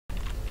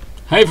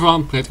Hey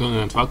everyone,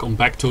 Playtron, and welcome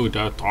back to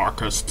the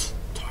Darkest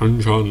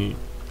Dungeon.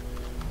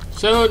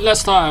 So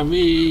last time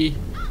we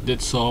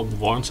did some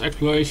Warrens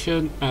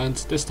exploration, and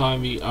this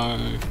time we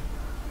are...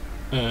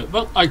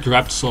 well, I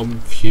grabbed some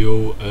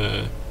few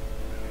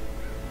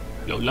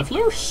low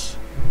levelers.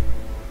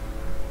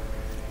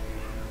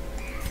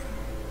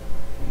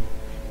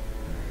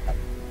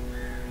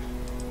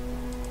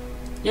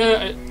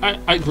 Yeah,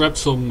 I grabbed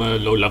some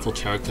low level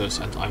characters,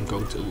 and I'm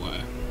going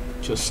to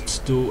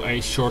just do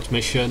a short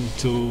mission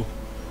to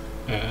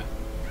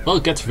well,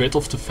 get rid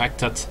of the fact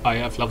that I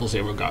have level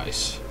 0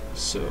 guys.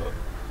 So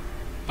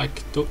I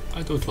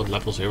don't want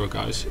level 0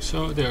 guys,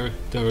 so they're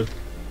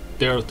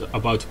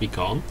about to be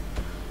gone.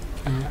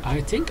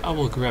 I think I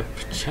will grab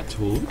chat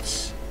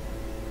wounds.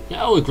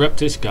 Yeah, I will grab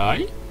this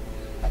guy.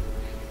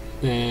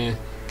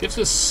 Gives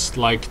us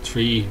like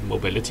 3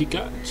 mobility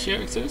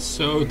characters,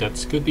 so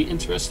that could be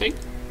interesting.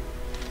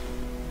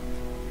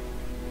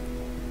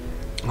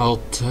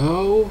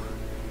 Although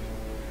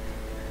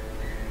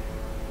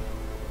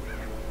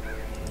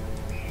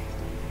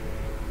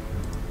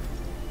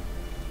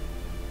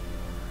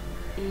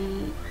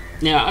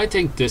yeah, I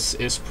think this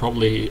is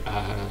probably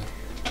a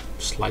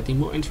slightly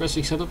more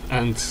interesting setup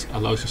and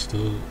allows us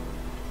to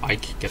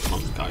like get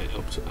one guy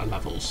up to a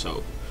level,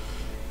 so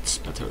it's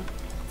better.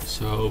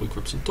 So we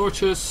grab some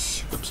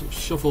torches, grab some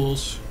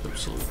shovels, grab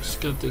some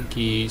skeleton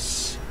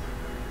keys,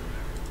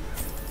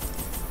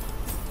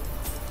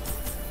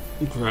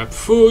 grab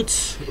food.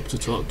 Up to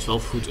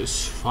 12 food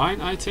is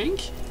fine, I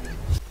think.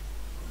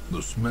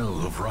 The smell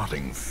of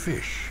rotting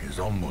fish is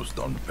almost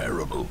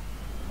unbearable.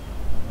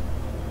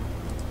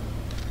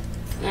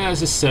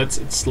 As I said,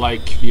 it's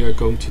like we are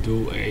going to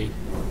do a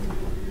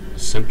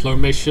simpler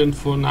mission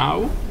for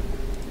now.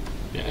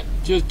 Yeah,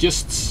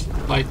 just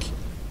like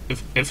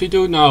if we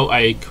do now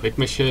a quick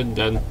mission,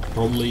 then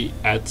probably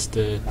add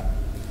the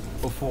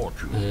A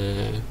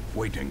fortune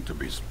waiting to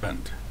be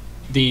spent.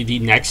 The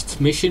next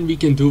mission we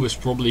can do is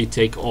probably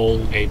take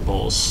on a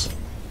boss,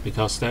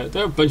 because there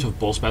are a bunch of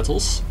boss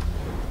battles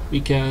we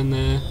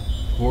can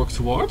work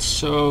towards.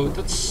 So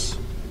that's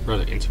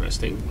rather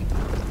interesting.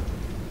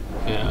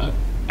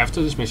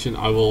 After this mission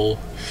I will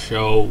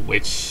show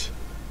which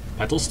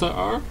battles there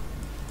are.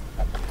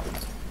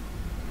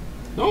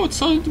 No, it's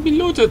starting to be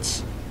looted!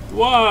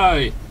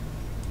 Why?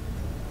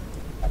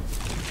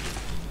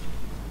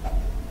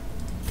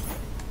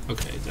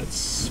 Okay,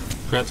 that's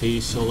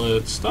pretty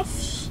solid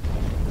stuff.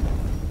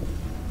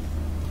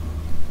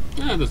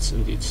 Yeah, that's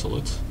indeed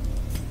solid.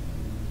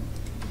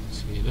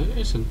 See, there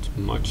isn't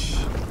much.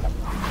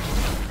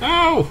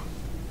 Ow!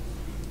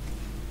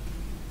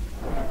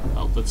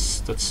 Well,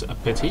 that's a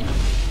pity.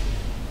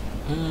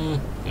 Yeah,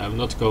 I'm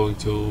not going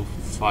to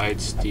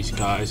fight these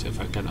guys if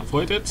I can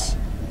avoid it,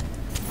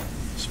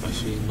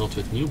 especially not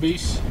with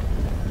newbies.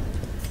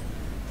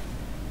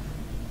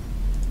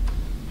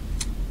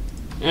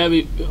 Yeah,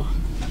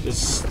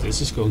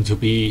 this is going to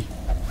be.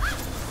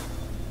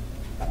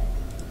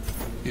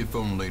 If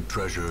only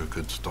treasure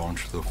could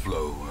staunch the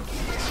flow of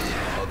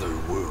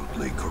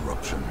otherworldly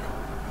corruption.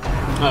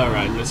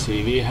 Alright, let's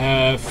see. We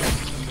have.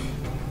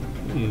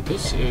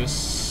 This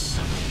is.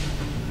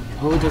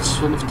 Oh, that's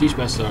one of these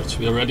bastards.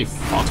 We already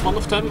fought one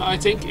of them, I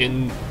think,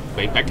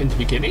 way back in the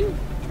beginning.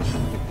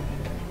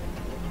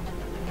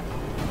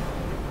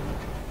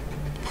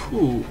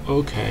 Ooh,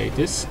 okay,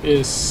 this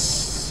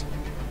is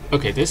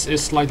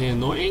slightly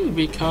annoying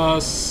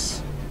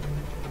because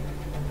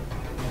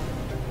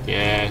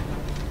yeah,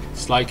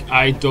 it's like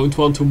I don't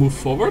want to move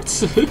forward.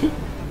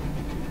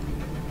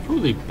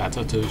 Probably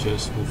better to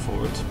just move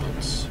forward,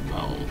 but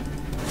well,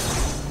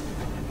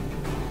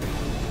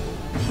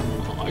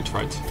 I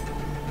tried.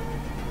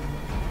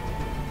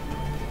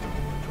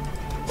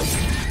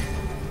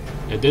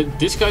 Yeah,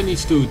 this guy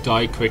needs to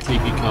die quickly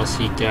because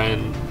he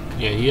can.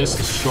 Yeah, he has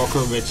the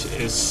shocker, which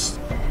is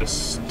a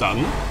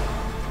stun,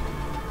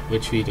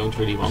 which we don't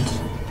really want.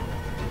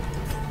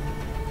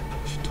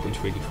 Which we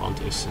don't really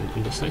want is an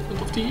understatement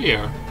of the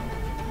year.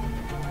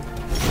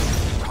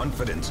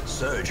 Confidence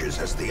surges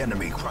as the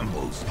enemy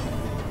crumbles.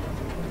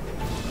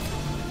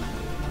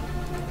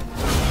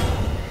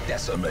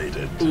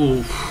 Decimated.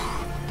 Ooh,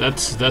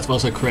 that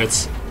was a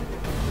crit.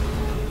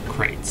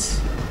 Great.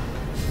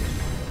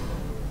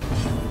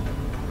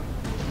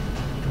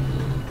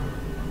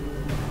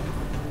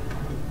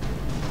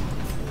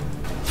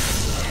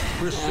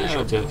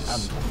 Precision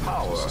and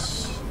power.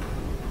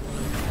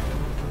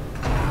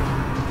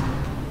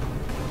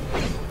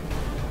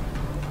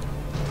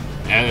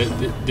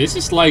 This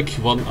is like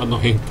one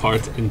annoying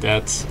part in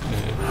that.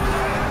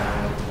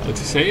 How to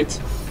say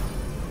it?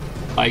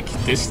 Like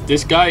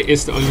this guy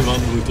is the only one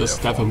who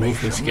doesn't have a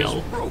movement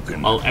skill,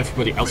 while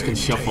everybody else can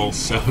shuffle.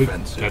 So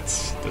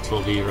that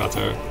will be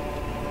rather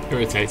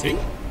irritating,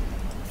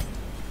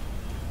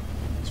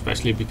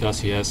 especially because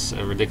he has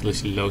a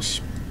ridiculously low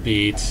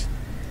speed.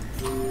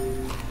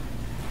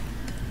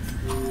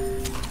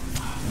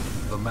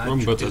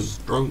 Wrong button.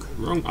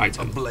 Wrong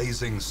item. A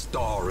blazing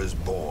star is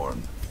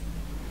born.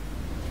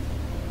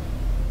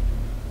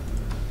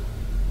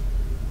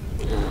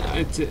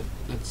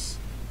 Let's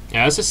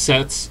Yeah, as I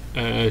said,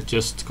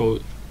 just go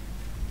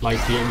like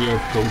here. We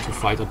are going to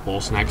fight a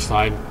boss next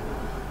time.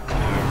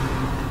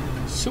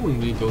 Soon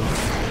we're going to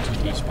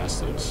fight these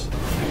bastards.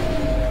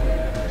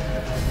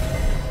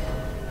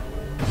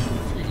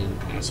 Freaking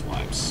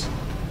asswipes.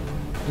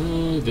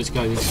 This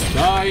guy needs to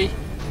die.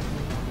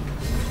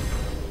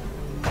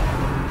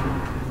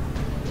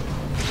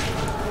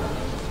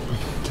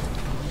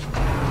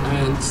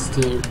 And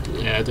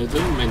the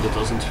remainder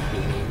doesn't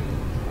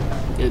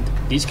really.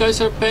 These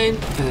guys are pain,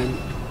 and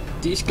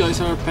these guys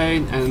are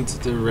pain, and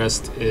the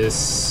rest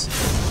is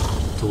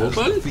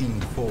doable. As the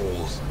fiend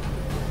falls,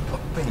 a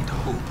faint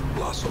hope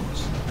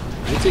blossoms.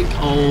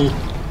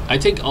 I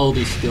think all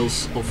the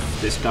skills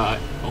of this guy,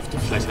 of the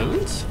Flesh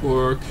Element,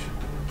 work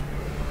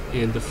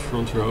in the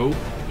front row.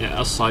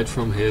 Yeah, aside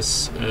from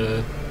his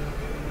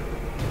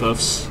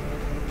buffs.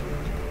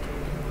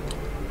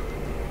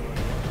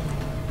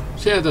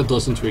 So yeah, that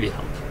doesn't really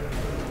help.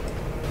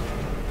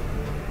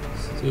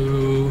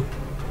 So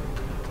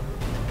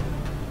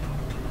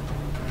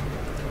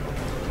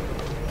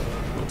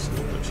that's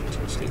not much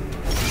interesting.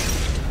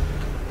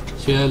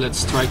 So yeah,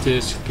 let's try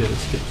this.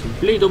 Let's get some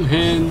bleed on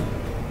him.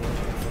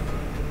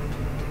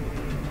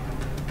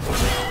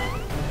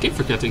 Keep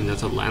forgetting that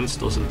the lance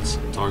doesn't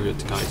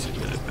target guys in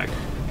the back.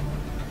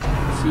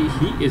 See,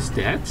 he is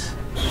dead.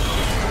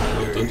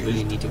 So don't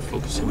really need to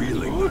focus him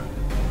anymore.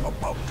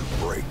 About to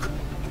break.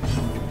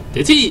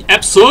 Did he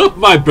absorb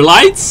my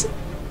blights?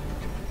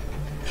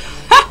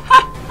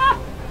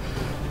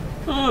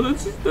 Oh,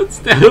 that's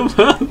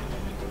terrible.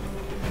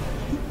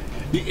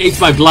 He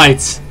ate my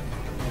blights.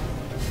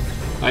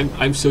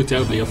 I'm so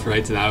terribly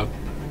afraid now.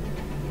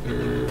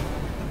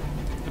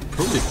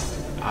 Probably.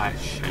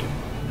 Shame.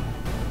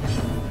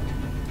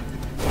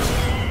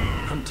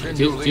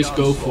 Just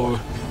go for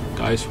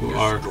guys who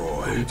are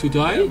going to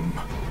die.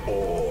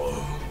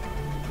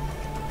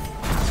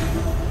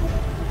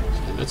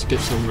 So let's get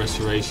some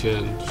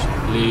restoration,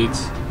 some bleed.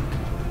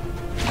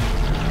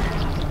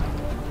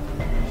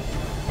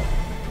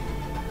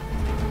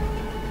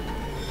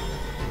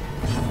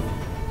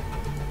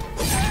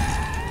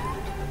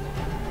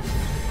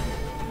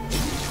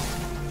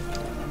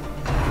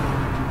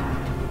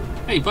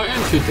 Hey, why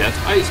aren't you dead?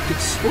 I could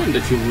sworn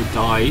that you would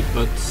die,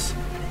 but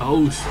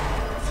oh,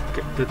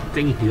 the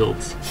thing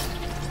healed.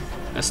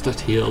 As that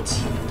healed,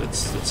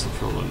 that's the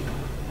problem.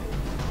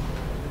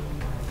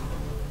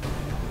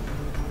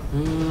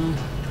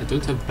 I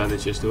don't have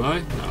bandages, do I?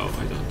 No,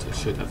 I don't. I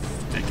should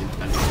have taken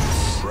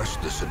bandages. Press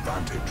this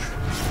advantage.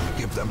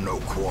 Give them no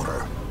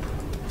quarter.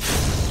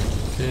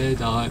 Okay,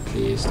 die,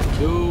 please. Thank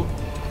you.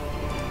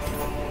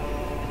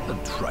 A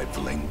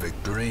trifling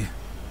victory,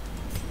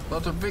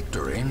 but a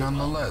victory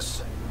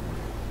nonetheless.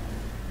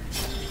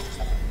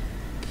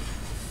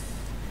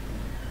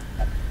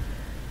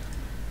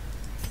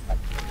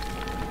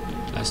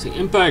 Lasting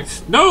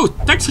impact. No!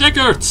 Tax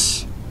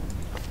records!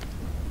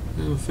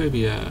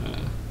 Amphibia.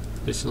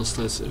 Additional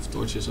stats if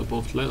torches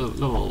above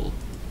level.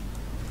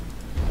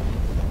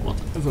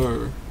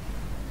 Whatever.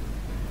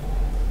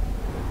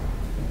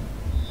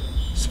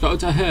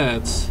 Scout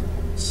ahead.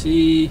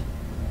 See.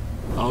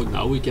 Oh,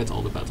 now we get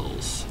all the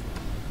battles.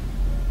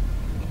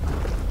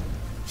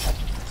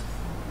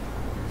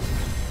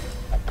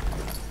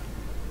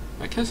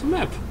 Back has a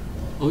map.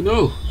 Oh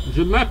no,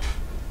 the map.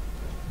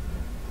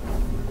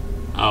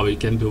 Oh, we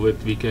can do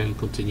it. We can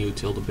continue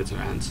till the bitter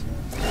end.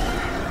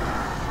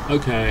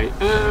 Okay.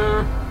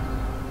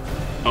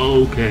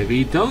 Okay.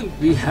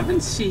 We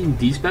haven't seen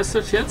these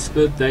bastards yet,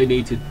 but they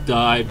need to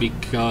die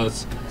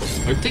because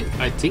I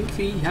think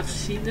we have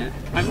seen it.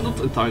 I'm not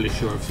entirely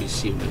sure if we've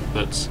seen it,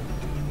 but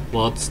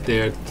what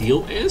their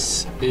deal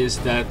is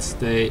that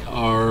they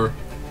are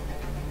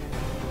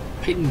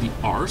pain in the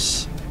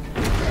arse.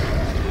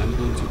 I'm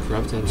going to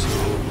grab them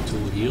to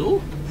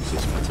heal. This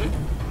is better.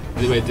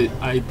 Anyway,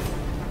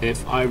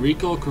 if I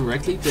recall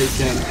correctly, they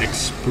can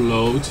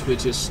explode,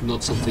 which is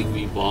not something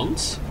we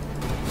want.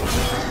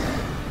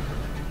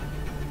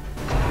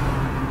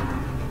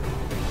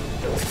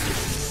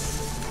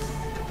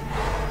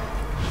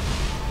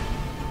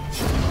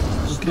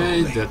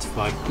 Okay, that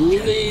 5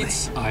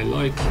 bleeds. I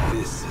like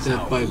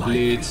that by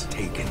bleed.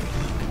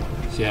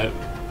 Yeah,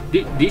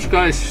 these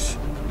guys.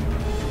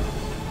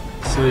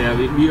 So yeah,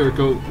 we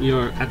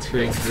are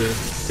entering the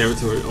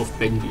territory of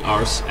pain in the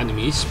arse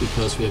enemies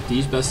because we have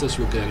these bastards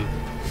who can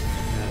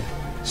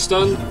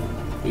stun.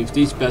 We have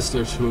these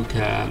bastards who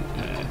can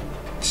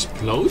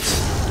explode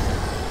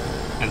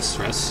and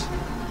stress.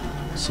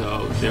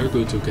 So they're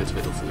good to get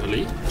rid of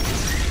early.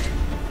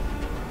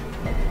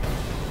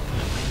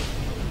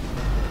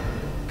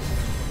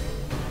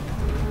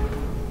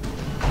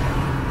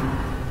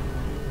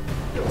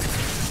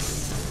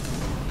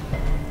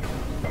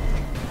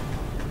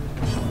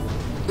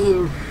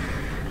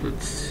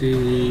 Let's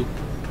see.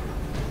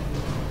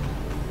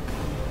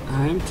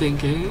 I'm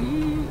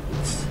thinking.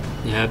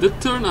 Yeah, the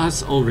turn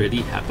has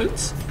already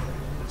happened.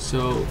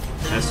 So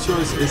best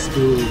choice is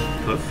to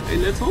buff a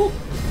little.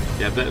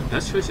 Yeah,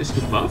 best choice is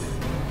to buff.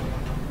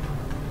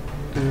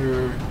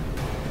 Yeah,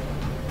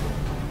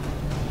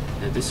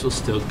 this will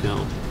still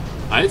kill.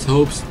 I'd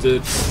hoped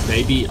that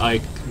maybe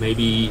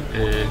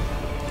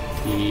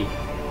the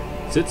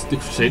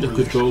Crusader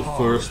could go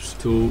first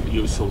to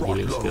use some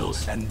healing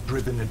skills. And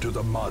driven into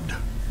the mud.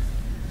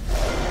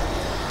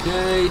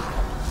 Okay.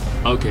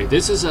 Okay,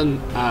 this is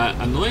an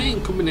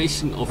annoying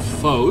combination of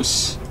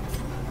foes.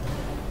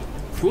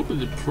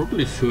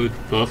 Probably should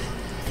buff.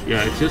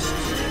 Yeah, I just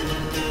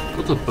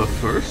got a buff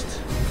first.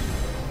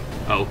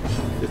 Oh,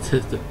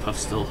 the buff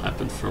still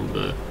happened from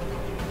the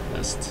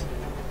last.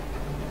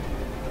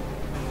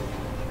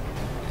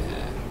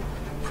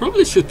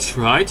 Probably should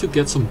try to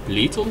get some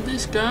bleed on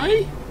this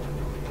guy,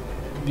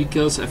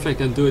 because if I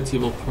can do it, he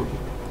will probably.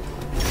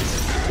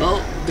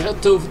 Well, there are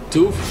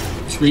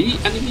three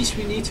enemies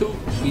we need to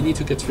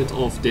get rid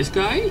of. This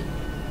guy,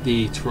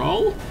 the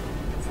troll,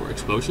 for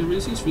explosion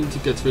reasons. We need to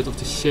get rid of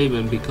the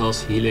shaman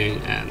because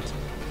healing and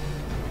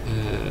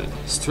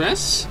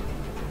stress.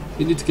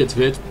 We need to get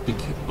rid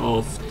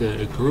of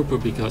the grouper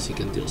because he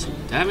can deal some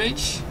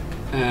damage,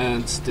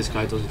 and this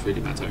guy doesn't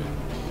really matter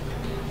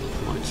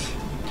much.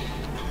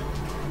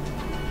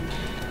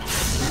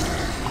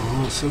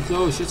 Oh, so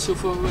close, it's so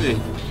far away.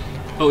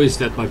 Oh, is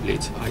that my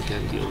bleed? I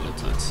can deal with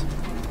that.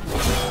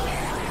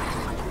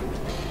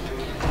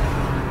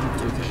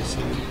 Okay,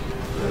 so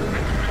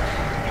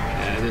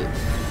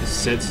it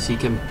says he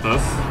can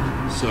buff,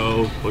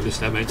 so bonus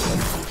damage,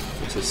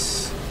 which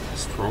is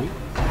strong.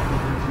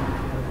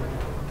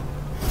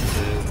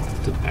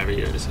 The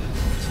barrier is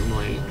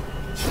annoying.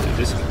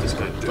 This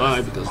guy will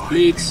die because it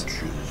bleeds.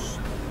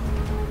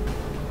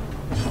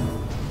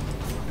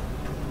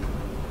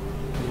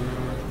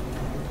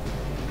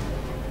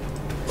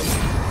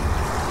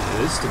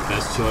 This is the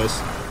best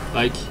choice.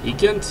 Like he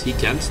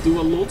can't do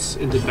a lot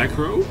in the back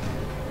row.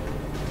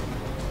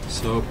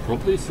 So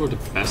probably for the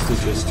best to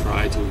just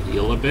try to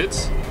heal a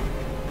bit.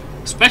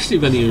 Especially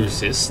when he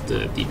resists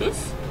the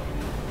debuff.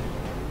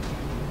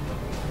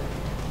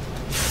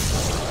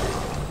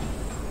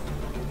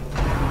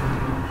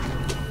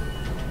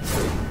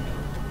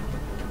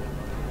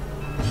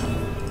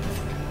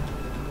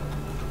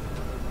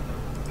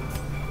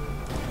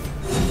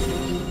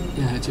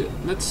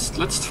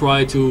 Let's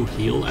try to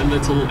heal a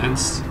little and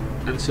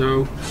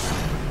so,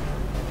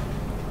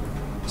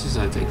 which is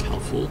I think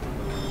helpful.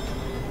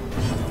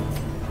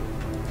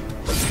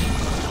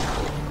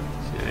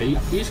 Yeah,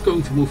 he's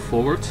going to move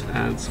forward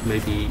and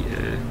maybe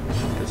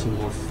get some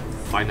more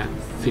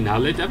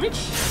finale damage.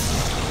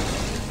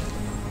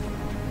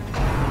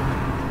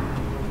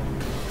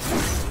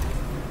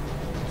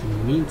 In the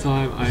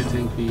meantime, I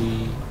think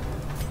we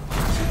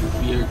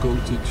are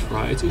going to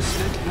try to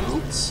stack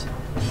health.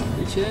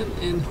 Regen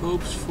in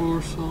hopes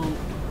for some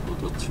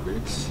other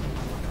tricks.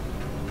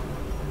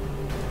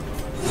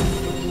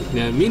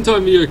 Yeah,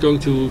 meantime we are going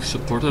to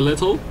support a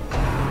little.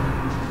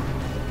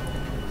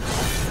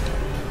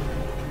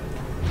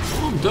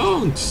 Oh,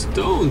 don't!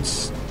 Destroy.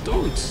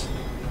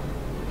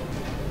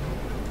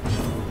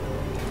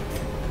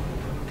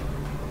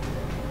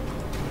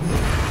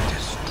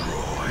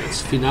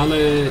 It's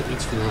finale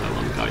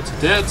one guy to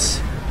death.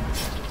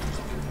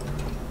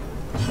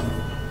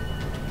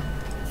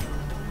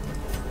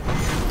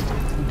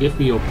 Give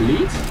me your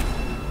bleed.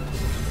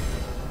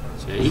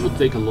 So yeah, he will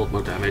take a lot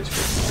more damage, but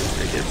he can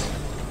take it.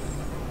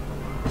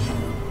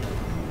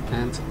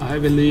 And I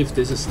believe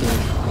this is the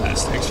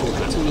last actual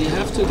battle we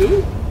have to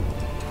do.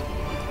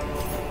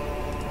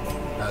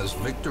 As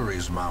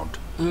victories mount.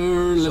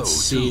 Let's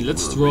see.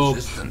 Let's drop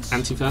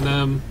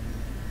anti-venom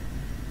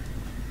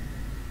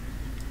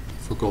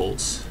for gold.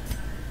 So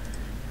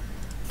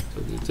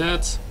we need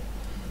that.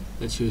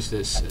 Let's use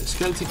this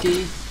skeleton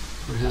key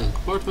for hidden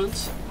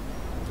compartment.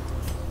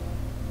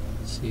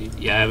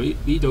 Yeah,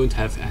 we don't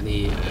have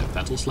any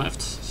battles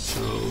left,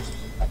 so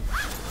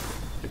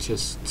let's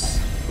just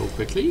go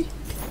quickly.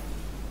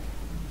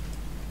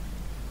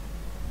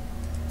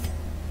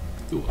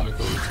 You are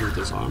going to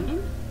disarm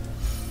them.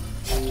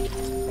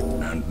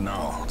 And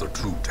now the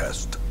true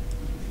test.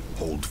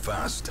 Hold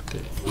fast.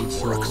 Okay,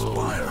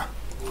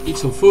 eat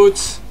some food.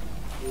 It's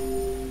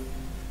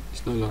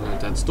no longer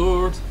that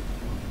stored.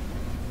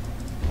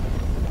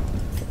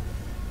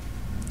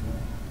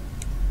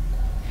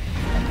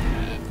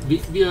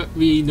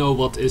 We know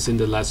what is in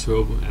the last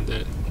room, and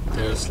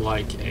there's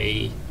like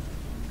a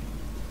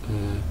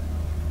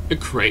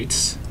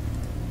crate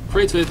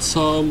with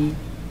some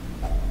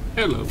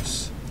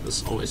heirlooms.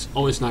 That's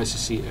always nice to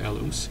see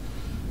heirlooms.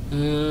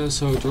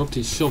 So drop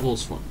these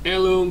shovels for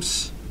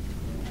heirlooms.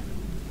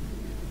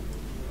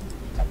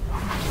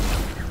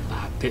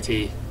 Ah,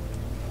 pity.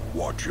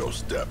 Watch your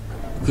step.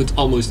 Could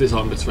almost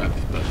disarm the trap,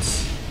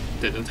 but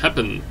didn't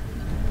happen.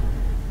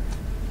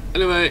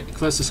 Anyway,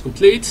 quest is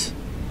complete.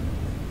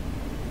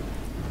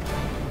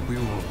 We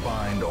will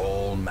find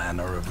all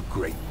manner of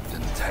great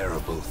and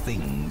terrible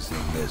things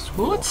in this.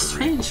 What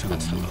strange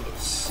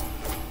bedfellows.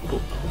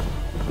 Oh,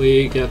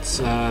 we get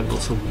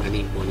not so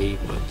many money,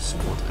 but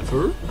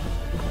whatever.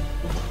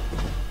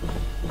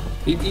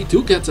 We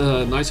do get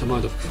a nice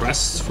amount of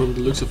crests from the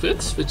looks of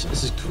it, which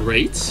is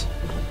great.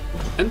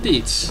 And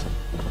deeds.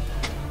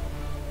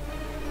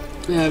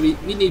 Yeah,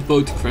 we need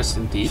both crests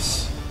and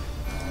deeds.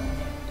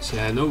 So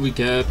yeah, now we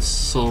get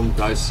some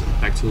guys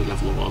back to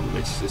level 1,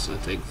 which is I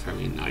think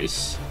very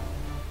nice.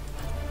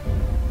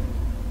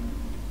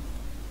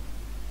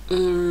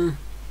 And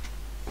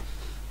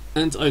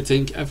I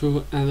think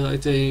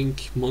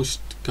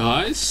most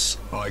guys.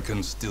 I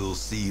can still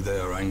see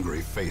their angry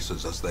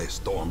faces as they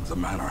stormed the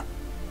manor.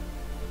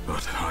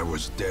 But I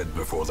was dead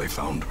before they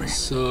found me.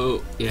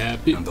 So yeah,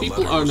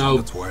 people are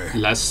now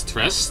less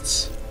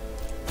stressed.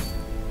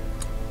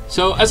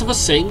 So as I was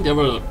saying,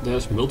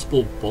 there's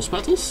multiple boss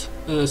battles.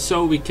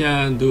 So we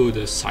can do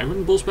the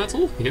Siren boss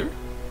battle here.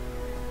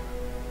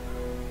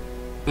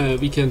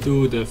 We can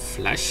do the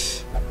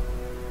Flash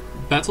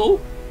battle.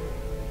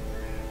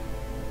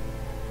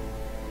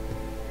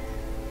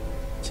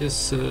 Which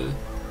is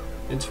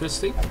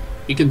interesting.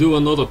 We can do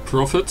another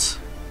Prophet.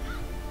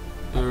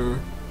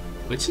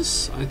 Which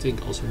is, I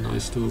think, also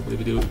nice to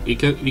maybe do.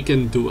 We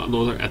can do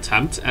another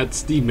attempt at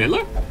the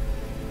Miller,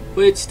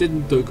 which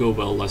didn't go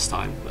well last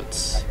time,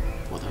 but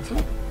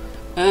whatever.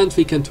 And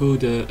we can do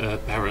the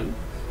Baron.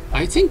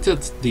 I think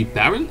that the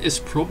Baron is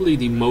probably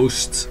the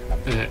most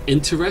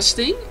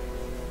interesting.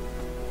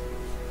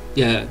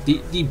 Yeah,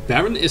 the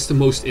Baron is the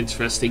most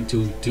interesting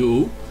to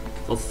do.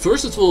 Well,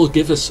 first it will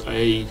give us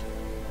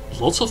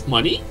lots of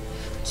money.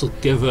 It will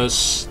give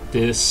us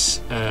this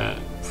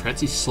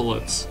pretty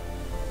solid.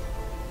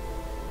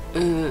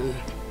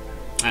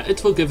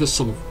 It will give us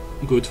some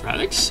good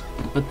relics,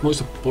 but most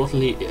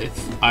importantly,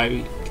 if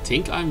I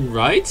think I'm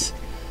right,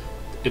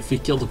 if we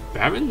kill the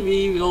Baron,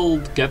 we will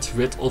get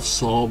rid of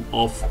some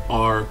of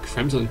our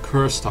Crimson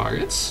Curse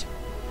targets.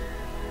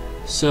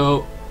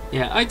 So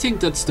yeah, I think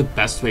that's the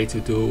best way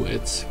to do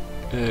it.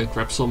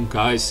 Grab some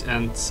guys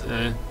and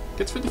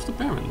get rid of the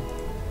Baron.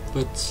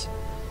 But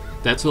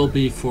that will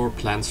be for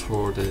plans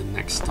for the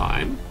next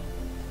time.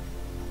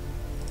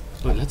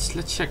 So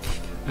let's check.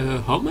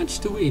 How much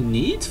do we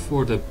need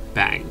for the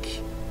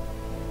bank?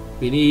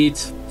 We need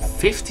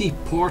 50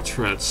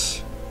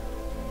 portraits.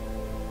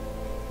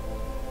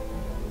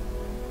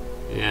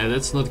 Yeah,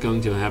 that's not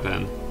going to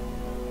happen.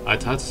 I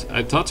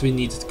thought we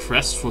needed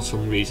crest for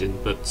some reason,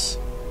 but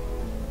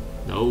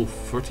no,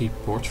 30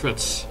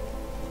 portraits.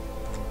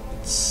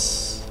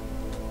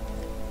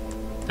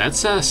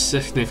 That's a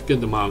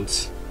significant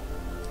amount.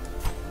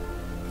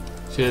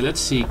 So yeah,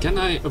 let's see, can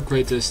I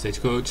upgrade the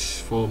stagecoach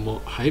for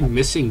more? I'm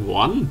missing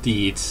one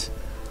deed.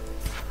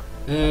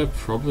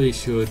 Probably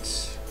should.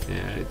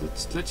 Yeah,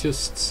 let's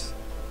just.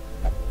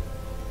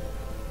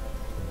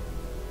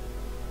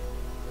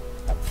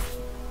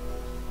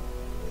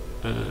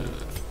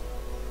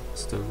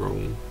 It's the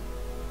wrong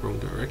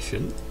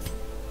direction.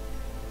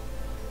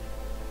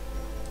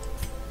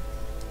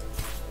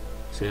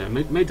 So yeah, I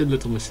made a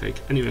little mistake.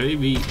 Anyway,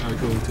 we are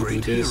going to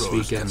do this.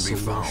 We get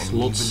some more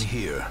slots,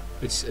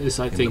 which is,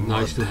 I think,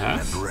 nice to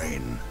have.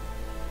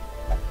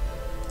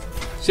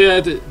 So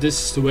yeah,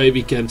 this is the way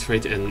we can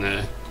trade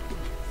in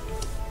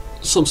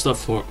some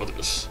stuff for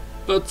others.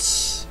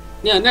 But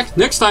yeah,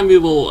 next time we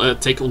will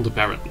take on the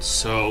Baron,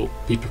 so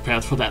be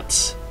prepared for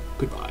that.